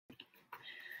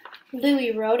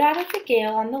Louis rode out of the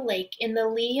gale on the lake in the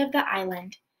lee of the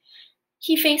island.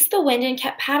 He faced the wind and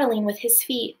kept paddling with his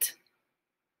feet,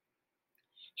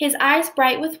 his eyes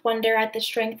bright with wonder at the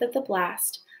strength of the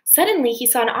blast. Suddenly he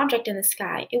saw an object in the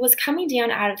sky. It was coming down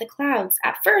out of the clouds.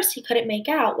 At first he couldn't make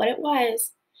out what it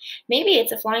was. Maybe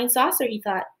it's a flying saucer, he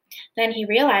thought. Then he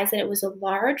realized that it was a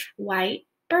large white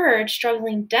bird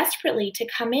struggling desperately to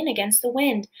come in against the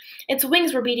wind. Its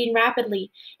wings were beating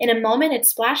rapidly. In a moment it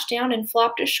splashed down and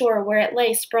flopped ashore where it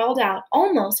lay sprawled out,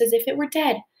 almost as if it were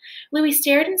dead. Louis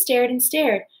stared and stared and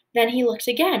stared. Then he looked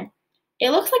again. It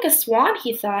looks like a swan,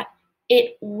 he thought.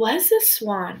 It was a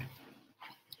swan.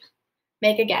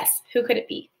 Make a guess. Who could it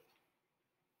be?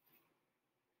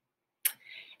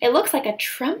 It looks like a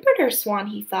trumpeter swan,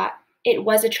 he thought. It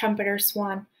was a trumpeter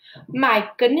swan. My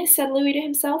goodness, said Louis to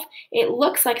himself. It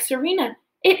looks like Serena.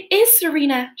 It is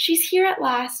Serena. She's here at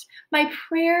last. My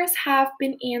prayers have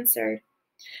been answered.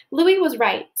 Louis was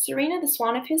right. Serena, the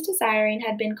swan of his desiring,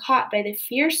 had been caught by the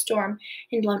fierce storm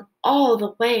and blown all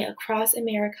the way across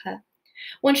America.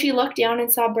 When she looked down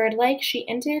and saw Bird Lake, she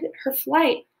ended her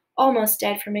flight, almost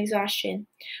dead from exhaustion.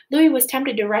 Louis was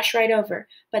tempted to rush right over,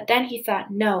 but then he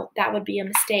thought, no, that would be a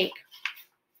mistake.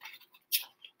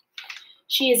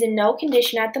 She is in no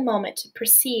condition at the moment to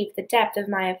perceive the depth of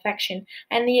my affection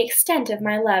and the extent of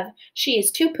my love. She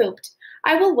is too pooped.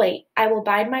 I will wait. I will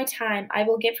bide my time. I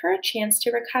will give her a chance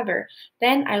to recover.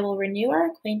 Then I will renew our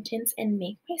acquaintance and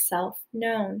make myself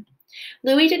known.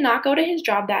 Louis did not go to his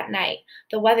job that night.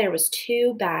 The weather was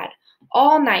too bad.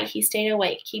 All night he stayed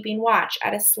awake, keeping watch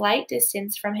at a slight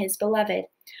distance from his beloved.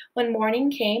 When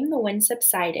morning came, the wind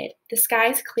subsided. The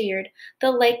skies cleared.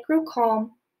 The lake grew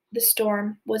calm. The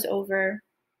storm was over.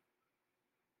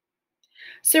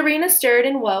 Serena stirred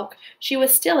and woke. She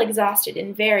was still exhausted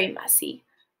and very mussy.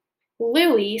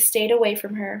 Louis stayed away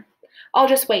from her. I'll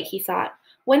just wait, he thought.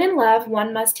 When in love,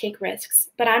 one must take risks,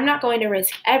 but I'm not going to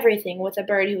risk everything with a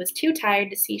bird who is too tired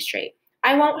to see straight.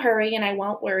 I won't hurry and I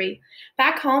won't worry.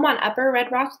 Back home on Upper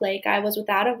Red Rock Lake, I was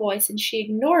without a voice and she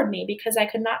ignored me because I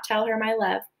could not tell her my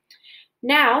love.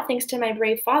 Now, thanks to my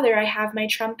brave father, I have my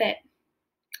trumpet.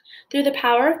 Through the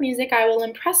power of music, I will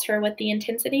impress her with the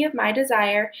intensity of my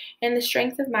desire and the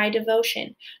strength of my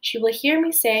devotion. She will hear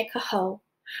me say, Kaho.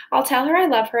 I'll tell her I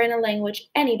love her in a language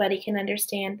anybody can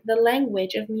understand, the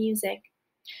language of music.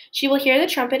 She will hear the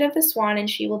trumpet of the swan and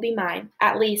she will be mine.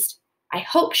 At least, I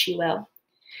hope she will.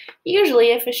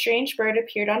 Usually, if a strange bird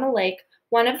appeared on a lake,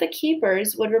 one of the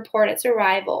keepers would report its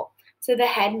arrival to the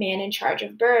head man in charge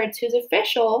of birds, whose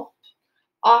official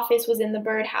office was in the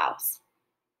birdhouse.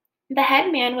 The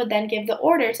head man would then give the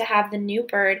order to have the new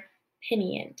bird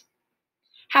pinioned,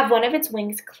 have one of its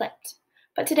wings clipped.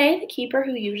 But today the keeper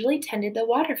who usually tended the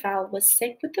waterfowl was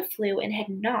sick with the flu and had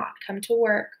not come to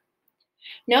work.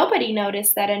 Nobody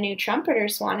noticed that a new trumpeter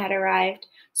swan had arrived.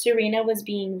 Serena was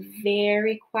being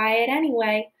very quiet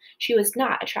anyway. She was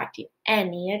not attracting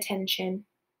any attention.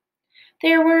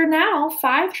 There were now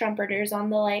 5 trumpeters on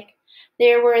the lake.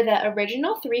 There were the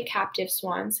original 3 captive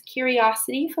swans,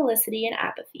 Curiosity, Felicity, and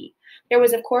Apathy. There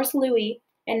was, of course, Louis,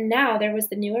 and now there was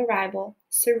the new arrival,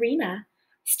 Serena,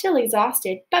 still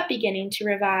exhausted, but beginning to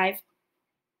revive.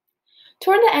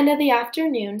 Toward the end of the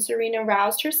afternoon, Serena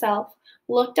roused herself,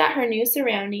 looked at her new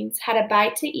surroundings, had a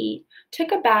bite to eat,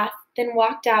 took a bath, then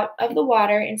walked out of the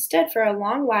water and stood for a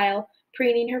long while,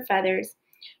 preening her feathers.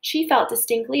 She felt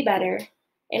distinctly better,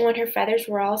 and when her feathers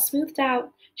were all smoothed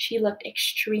out, she looked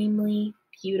extremely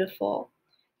beautiful,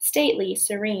 stately,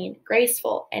 serene,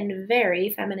 graceful, and very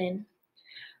feminine.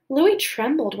 Louis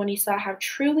trembled when he saw how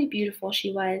truly beautiful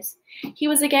she was. He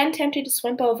was again tempted to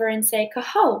swim over and say,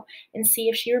 Kaho, and see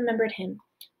if she remembered him.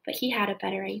 But he had a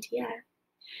better idea.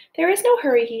 There is no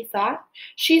hurry, he thought.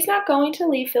 She's not going to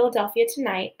leave Philadelphia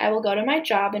tonight. I will go to my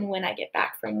job, and when I get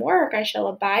back from work, I shall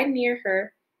abide near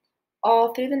her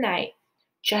all through the night.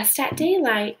 Just at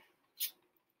daylight,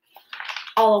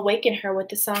 I'll awaken her with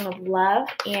the song of love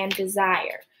and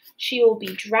desire. She will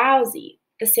be drowsy.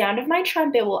 The sound of my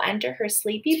trumpet will enter her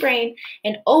sleepy brain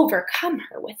and overcome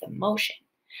her with emotion.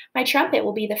 My trumpet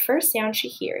will be the first sound she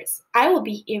hears. I will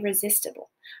be irresistible.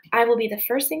 I will be the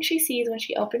first thing she sees when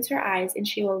she opens her eyes, and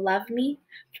she will love me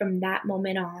from that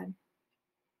moment on.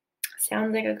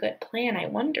 Sounds like a good plan. I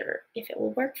wonder if it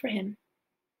will work for him.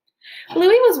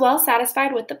 Louis was well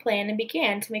satisfied with the plan and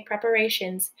began to make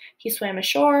preparations. He swam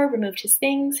ashore, removed his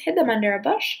things, hid them under a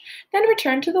bush, then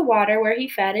returned to the water where he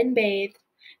fed and bathed.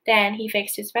 Then he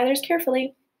fixed his feathers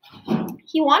carefully.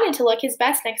 He wanted to look his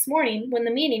best next morning when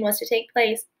the meeting was to take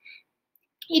place.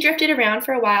 He drifted around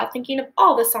for a while, thinking of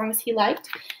all the songs he liked,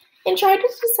 and tried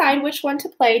to decide which one to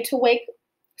play to wake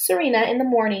Serena in the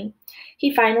morning.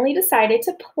 He finally decided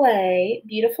to play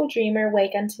Beautiful Dreamer,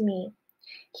 Wake Unto Me.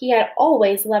 He had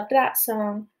always loved that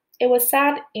song. It was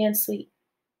sad and sweet.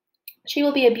 She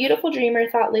will be a beautiful dreamer,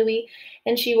 thought Louis,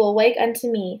 and she will wake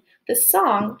unto me. The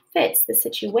song fits the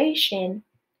situation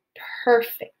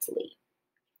perfectly.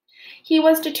 He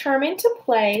was determined to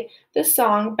play the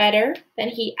song better than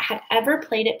he had ever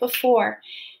played it before.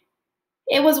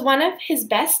 It was one of his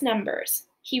best numbers.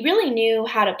 He really knew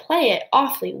how to play it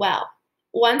awfully well.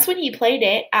 Once, when he played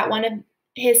it at one of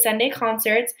his Sunday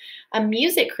concerts, a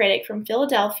music critic from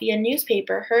Philadelphia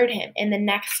newspaper heard him, and the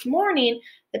next morning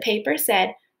the paper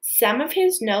said, "Some of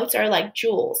his notes are like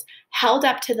jewels held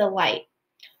up to the light.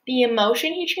 The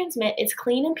emotion he transmits is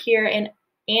clean and pure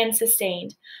and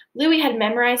sustained." Louis had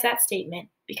memorized that statement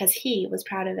because he was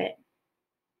proud of it.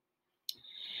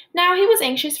 Now he was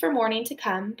anxious for morning to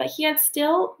come, but he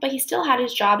still had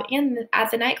his job at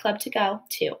the nightclub to go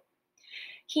to.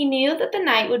 He knew that the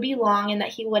night would be long and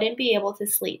that he wouldn't be able to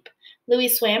sleep. Louis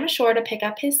swam ashore to pick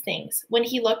up his things. When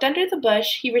he looked under the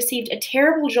bush, he received a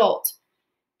terrible jolt.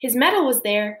 His medal was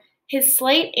there, his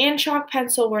slate and chalk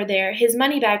pencil were there, his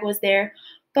money bag was there,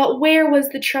 but where was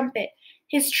the trumpet?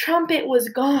 His trumpet was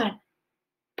gone.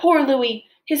 Poor Louis!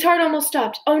 His heart almost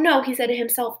stopped. Oh no, he said to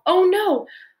himself. Oh no!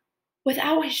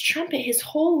 Without his trumpet, his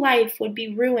whole life would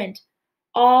be ruined.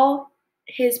 All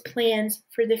his plans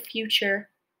for the future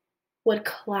would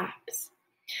collapse.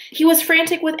 He was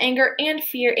frantic with anger and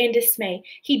fear and dismay.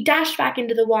 He dashed back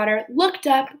into the water, looked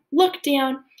up, looked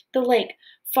down the lake.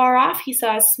 Far off, he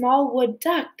saw a small wood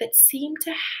duck that seemed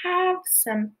to have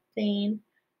something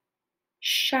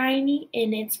shiny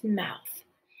in its mouth.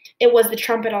 It was the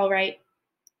trumpet, all right.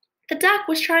 The duck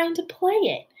was trying to play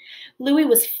it. Louis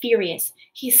was furious.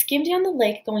 He skimmed down the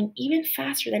lake, going even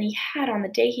faster than he had on the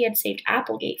day he had saved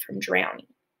Applegate from drowning.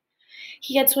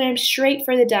 He had swam straight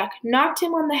for the duck, knocked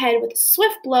him on the head with a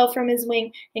swift blow from his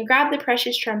wing, and grabbed the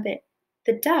precious trumpet.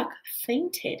 The duck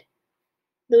fainted.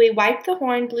 Louis wiped the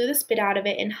horn, blew the spit out of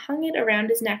it, and hung it around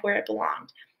his neck where it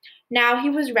belonged. Now he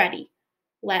was ready.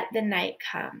 Let the night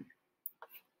come.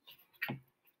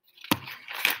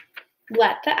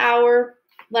 Let the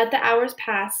hours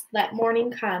pass, let morning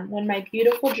come, when my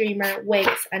beautiful dreamer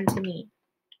wakes unto me.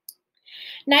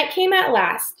 Night came at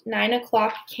last. 9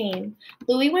 o'clock came.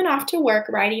 Louis went off to work,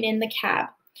 riding in the cab.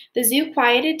 The zoo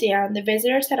quieted down. The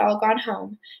visitors had all gone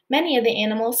home. Many of the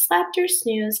animals slept or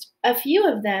snoozed. A few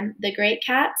of them, the great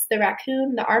cats, the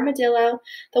raccoon, the armadillo,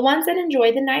 the ones that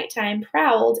enjoyed the nighttime,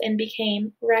 prowled and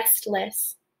became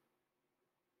restless.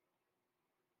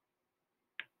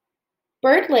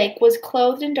 Bird Lake was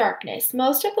clothed in darkness.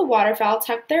 Most of the waterfowl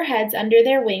tucked their heads under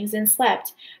their wings and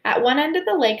slept. At one end of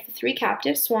the lake, the 3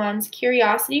 captive swans,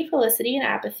 Curiosity, Felicity, and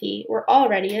Apathy, were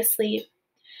already asleep.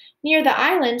 Near the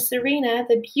island, Serena,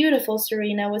 the beautiful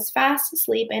Serena, was fast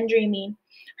asleep and dreaming.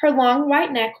 Her long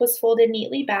white neck was folded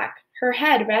neatly back. Her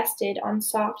head rested on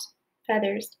soft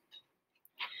feathers.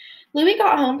 Louis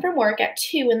got home from work at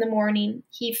 2 in the morning.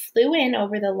 He flew in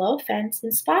over the low fence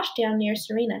and splashed down near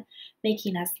Serena,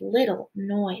 making as little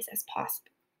noise as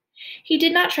possible. He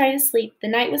did not try to sleep. The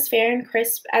night was fair and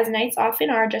crisp, as nights often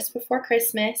are just before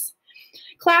Christmas.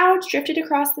 Clouds drifted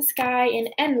across the sky in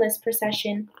endless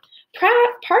procession,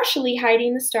 partially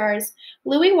hiding the stars.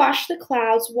 Louis watched the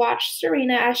clouds, watched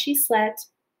Serena as she slept,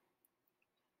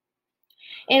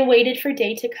 and waited for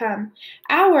day to come.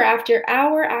 Hour after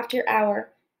hour after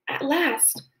hour. At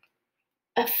last,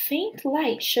 a faint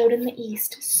light showed in the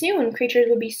east. Soon creatures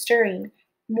would be stirring.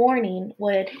 Morning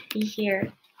would be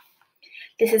here.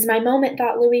 This is my moment,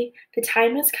 thought Louis. The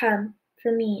time has come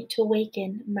for me to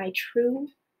awaken my true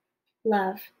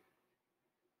love.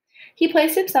 He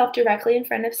placed himself directly in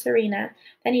front of Serena.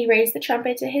 Then he raised the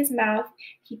trumpet to his mouth.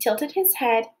 He tilted his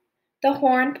head. The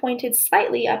horn pointed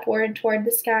slightly upward toward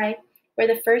the sky, where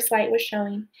the first light was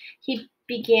showing. He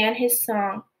began his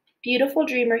song. Beautiful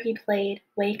dreamer, he played,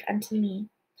 wake unto me.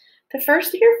 The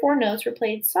first 3 or 4 notes were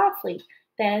played softly.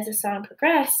 Then, as the song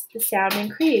progressed, the sound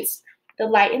increased. The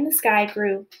light in the sky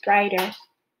grew brighter.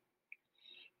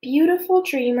 Beautiful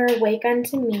dreamer, wake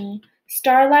unto me.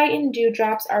 Starlight and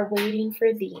dewdrops are waiting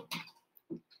for thee.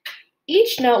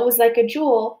 Each note was like a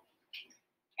jewel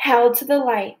held to the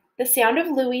light. The sound of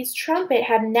Louis's trumpet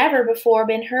had never before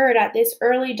been heard at this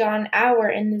early dawn hour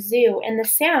in the zoo, and the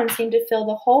sound seemed to fill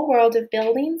the whole world of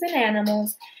buildings and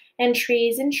animals and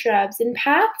trees and shrubs and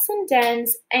paths and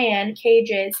dens and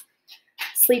cages.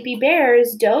 Sleepy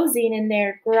bears dozing in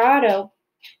their grotto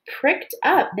pricked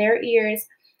up their ears.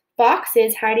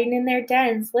 Foxes hiding in their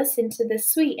dens listened to the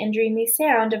sweet and dreamy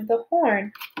sound of the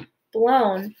horn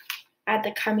blown at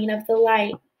the coming of the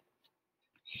light.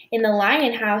 In the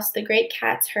lion house, the great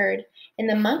cats heard. In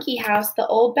the monkey house, the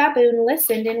old baboon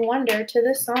listened in wonder to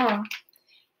the song.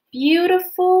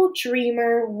 Beautiful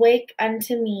dreamer, wake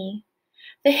unto me.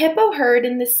 The hippo heard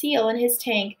in the seal in his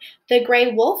tank. The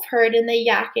gray wolf heard in the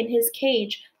yak in his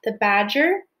cage. The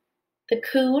badger, the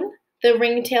coon, the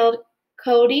ring-tailed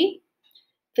coyote,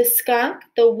 the skunk,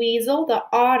 the weasel, the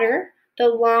otter, the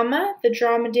llama, the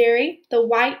dromedary, the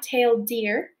white-tailed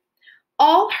deer,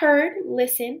 all heard,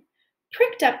 listened,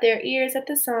 pricked up their ears at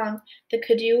the song. The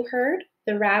kudzu heard,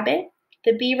 the rabbit,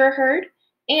 the beaver heard,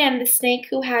 and the snake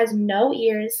who has no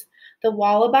ears, the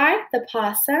wallaby, the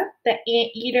possum, the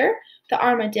anteater, the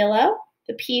armadillo,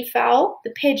 the peafowl,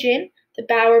 the pigeon, the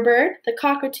bowerbird, the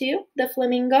cockatoo, the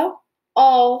flamingo,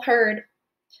 all heard.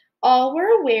 All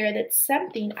were aware that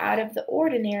something out of the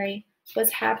ordinary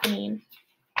was happening.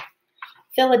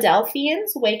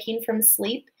 Philadelphians, waking from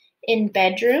sleep in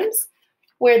bedrooms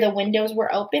where the windows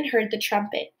were open, heard the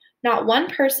trumpet. Not one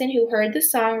person who heard the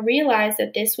song realized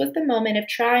that this was the moment of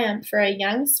triumph for a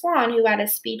young swan who had a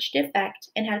speech defect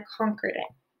and had conquered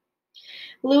it.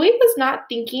 Louis was not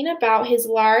thinking about his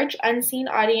large, unseen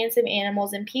audience of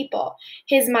animals and people.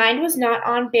 His mind was not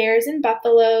on bears and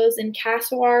buffaloes and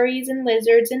cassowaries and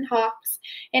lizards and hawks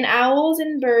and owls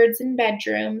and birds in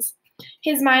bedrooms.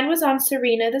 His mind was on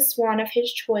Serena, the swan of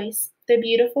his choice, the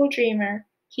beautiful dreamer.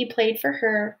 He played for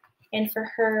her and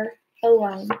for her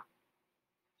alone.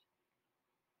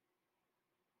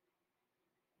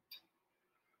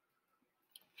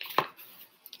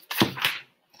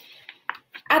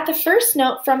 At the first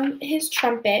note from his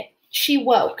trumpet, she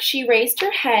woke. She raised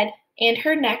her head, and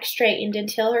her neck straightened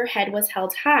until her head was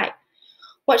held high.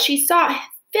 What she saw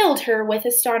filled her with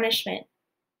astonishment.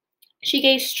 She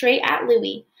gazed straight at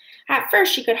Louis. At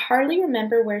first, she could hardly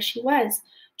remember where she was.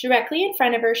 Directly in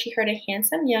front of her, she heard a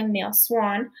handsome young male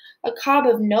swan, a cob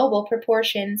of noble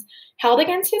proportions. Held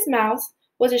against his mouth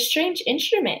was a strange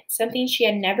instrument, something she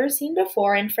had never seen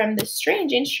before, and from this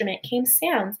strange instrument came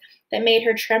sounds that made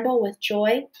her tremble with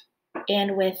joy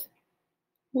and with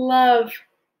love.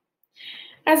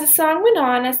 As the song went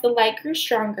on, as the light grew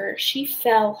stronger, she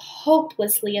fell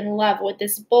hopelessly in love with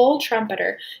this bold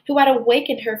trumpeter who had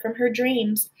awakened her from her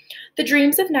dreams. The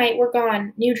dreams of night were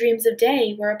gone, new dreams of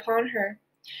day were upon her.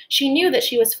 She knew that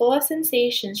she was full of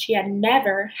sensations she had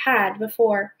never had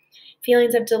before,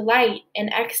 feelings of delight and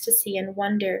ecstasy and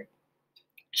wonder.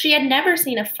 She had never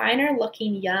seen a finer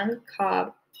looking young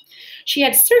cob. She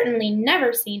had certainly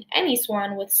never seen any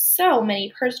swan with so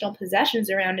many personal possessions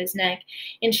around his neck,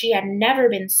 and she had never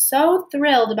been so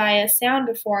thrilled by a sound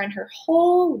before in her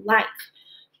whole life.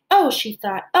 Oh, she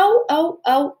thought, oh, oh,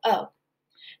 oh, oh.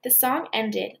 The song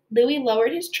ended. Louis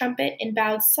lowered his trumpet and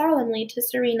bowed solemnly to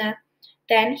Serena.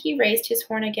 Then he raised his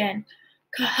horn again.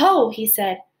 "Caho," he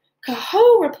said.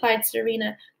 "Caho," replied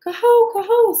Serena. "Caho,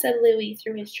 caho," said Louis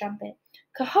through his trumpet.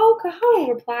 "Caho, caho,"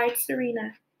 replied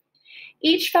Serena.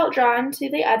 Each felt drawn to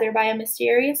the other by a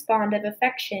mysterious bond of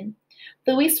affection.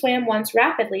 Louis swam once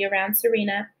rapidly around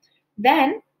Serena.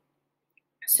 Then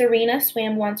Serena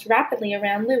swam once rapidly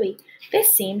around Louis.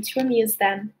 This seemed to amuse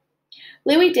them.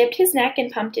 Louis dipped his neck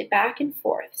and pumped it back and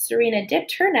forth. Serena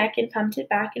dipped her neck and pumped it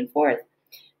back and forth.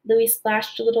 Louis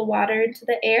splashed a little water into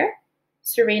the air.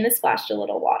 Serena splashed a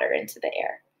little water into the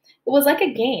air. It was like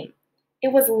a game.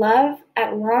 It was love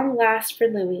at long last for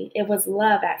Louis. It was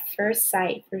love at first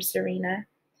sight for Serena.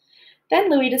 Then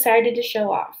Louis decided to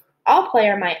show off. "I'll play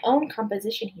her my own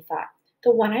composition," he thought, "the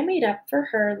one I made up for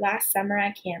her last summer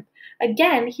at camp."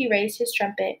 Again he raised his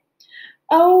trumpet.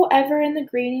 "Oh, ever in the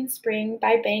greening spring,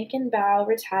 by bank and bough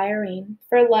retiring,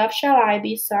 for love shall I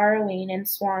be sorrowing, and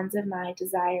swans of my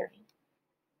desiring."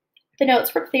 The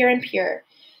notes were clear and pure.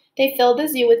 They filled the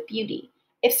zoo with beauty.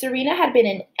 If Serena had been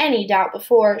in any doubt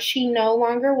before, she no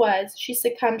longer was. She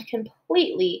succumbed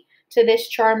completely to this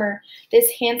charmer,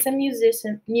 this handsome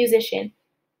musician,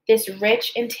 this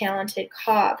rich and talented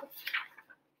cob.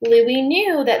 Louis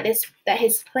knew that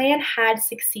his plan had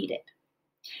succeeded.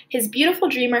 His beautiful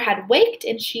dreamer had waked,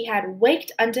 and she had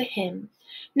waked unto him.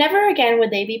 Never again would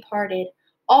they be parted.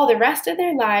 All the rest of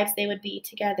their lives they would be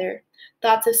together.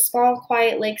 Thoughts of small,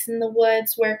 quiet lakes in the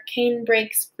woods where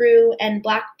canebrakes grew and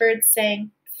blackbirds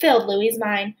sang filled Louis's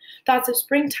mind. Thoughts of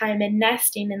springtime and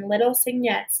nesting in little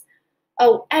cygnets.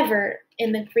 Oh, ever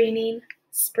in the greening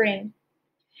spring.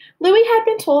 Louis had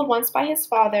been told once by his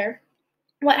father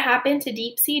what happened to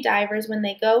deep-sea divers when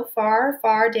they go far,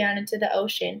 far down into the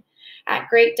ocean. At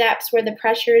great depths where the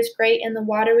pressure is great and the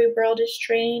watery world is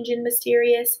strange and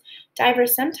mysterious,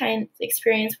 divers sometimes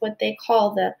experience what they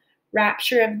call the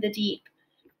rapture of the deep.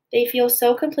 They feel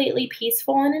so completely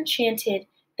peaceful and enchanted,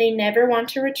 they never want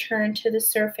to return to the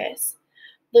surface.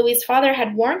 Louis's father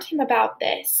had warned him about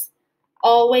this.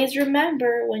 Always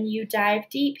remember when you dive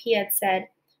deep, he had said,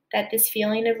 that this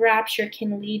feeling of rapture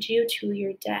can lead you to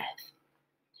your death.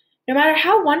 No matter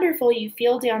how wonderful you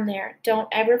feel down there, don't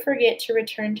ever forget to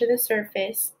return to the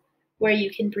surface where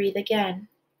you can breathe again.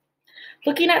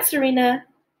 Looking at Serena,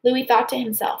 Louis thought to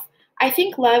himself, I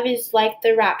think love is like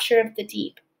the rapture of the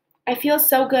deep. I feel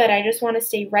so good, I just want to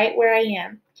stay right where I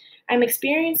am. I'm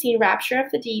experiencing rapture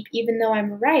of the deep even though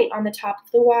I'm right on the top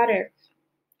of the water.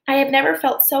 I have never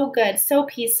felt so good, so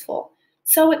peaceful,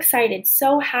 so excited,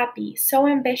 so happy, so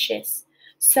ambitious,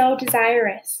 so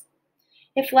desirous.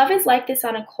 If love is like this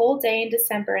on a cold day in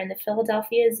December in the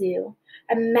Philadelphia Zoo,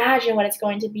 imagine what it's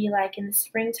going to be like in the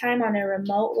springtime on a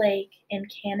remote lake in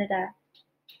Canada.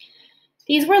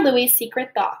 These were Louis's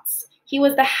secret thoughts. He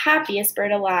was the happiest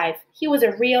bird alive. He was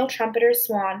a real trumpeter's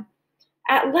swan.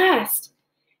 At last!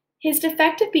 His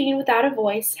defect of being without a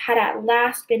voice had at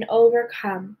last been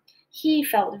overcome. He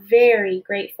felt very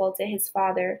grateful to his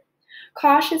father.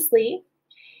 Cautiously,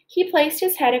 he placed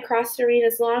his head across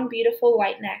Serena's long, beautiful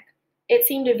white neck. It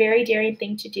seemed a very daring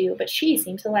thing to do, but she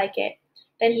seemed to like it.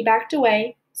 Then he backed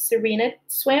away. Serena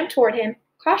swam toward him.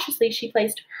 Cautiously, she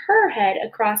placed her head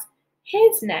across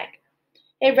his neck.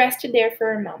 It rested there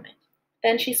for a moment.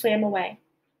 Then she swam away.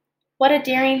 What a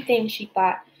daring thing, she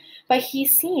thought, but he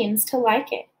seems to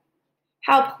like it.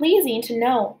 How pleasing to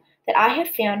know that I have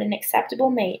found an acceptable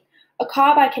mate, a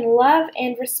cob I can love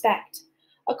and respect,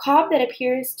 a cob that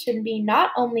appears to be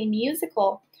not only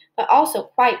musical, but also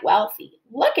quite wealthy.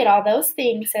 Look at all those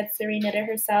things, said Serena to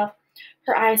herself.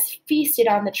 Her eyes feasted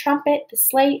on the trumpet, the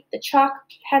slate, the chalk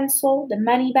pencil, the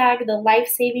money bag, the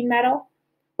life-saving medal.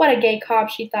 What a gay cob,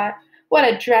 she thought. What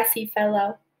a dressy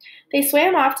fellow. They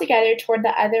swam off together toward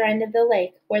the other end of the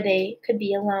lake, where they could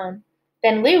be alone.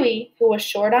 Then Louis, who was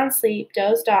short on sleep,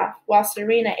 dozed off, while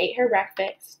Serena ate her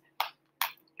breakfast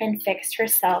and fixed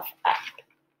herself up.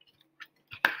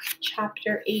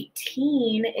 Chapter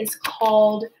 18 is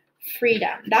called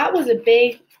Freedom. That was a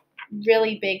big,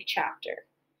 really big chapter.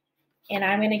 And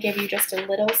I'm going to give you just a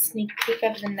little sneak peek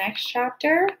of the next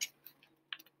chapter.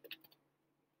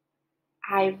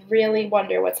 I really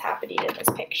wonder what's happening in this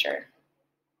picture.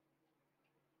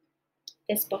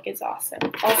 This book is awesome.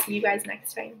 I'll see you guys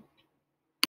next time.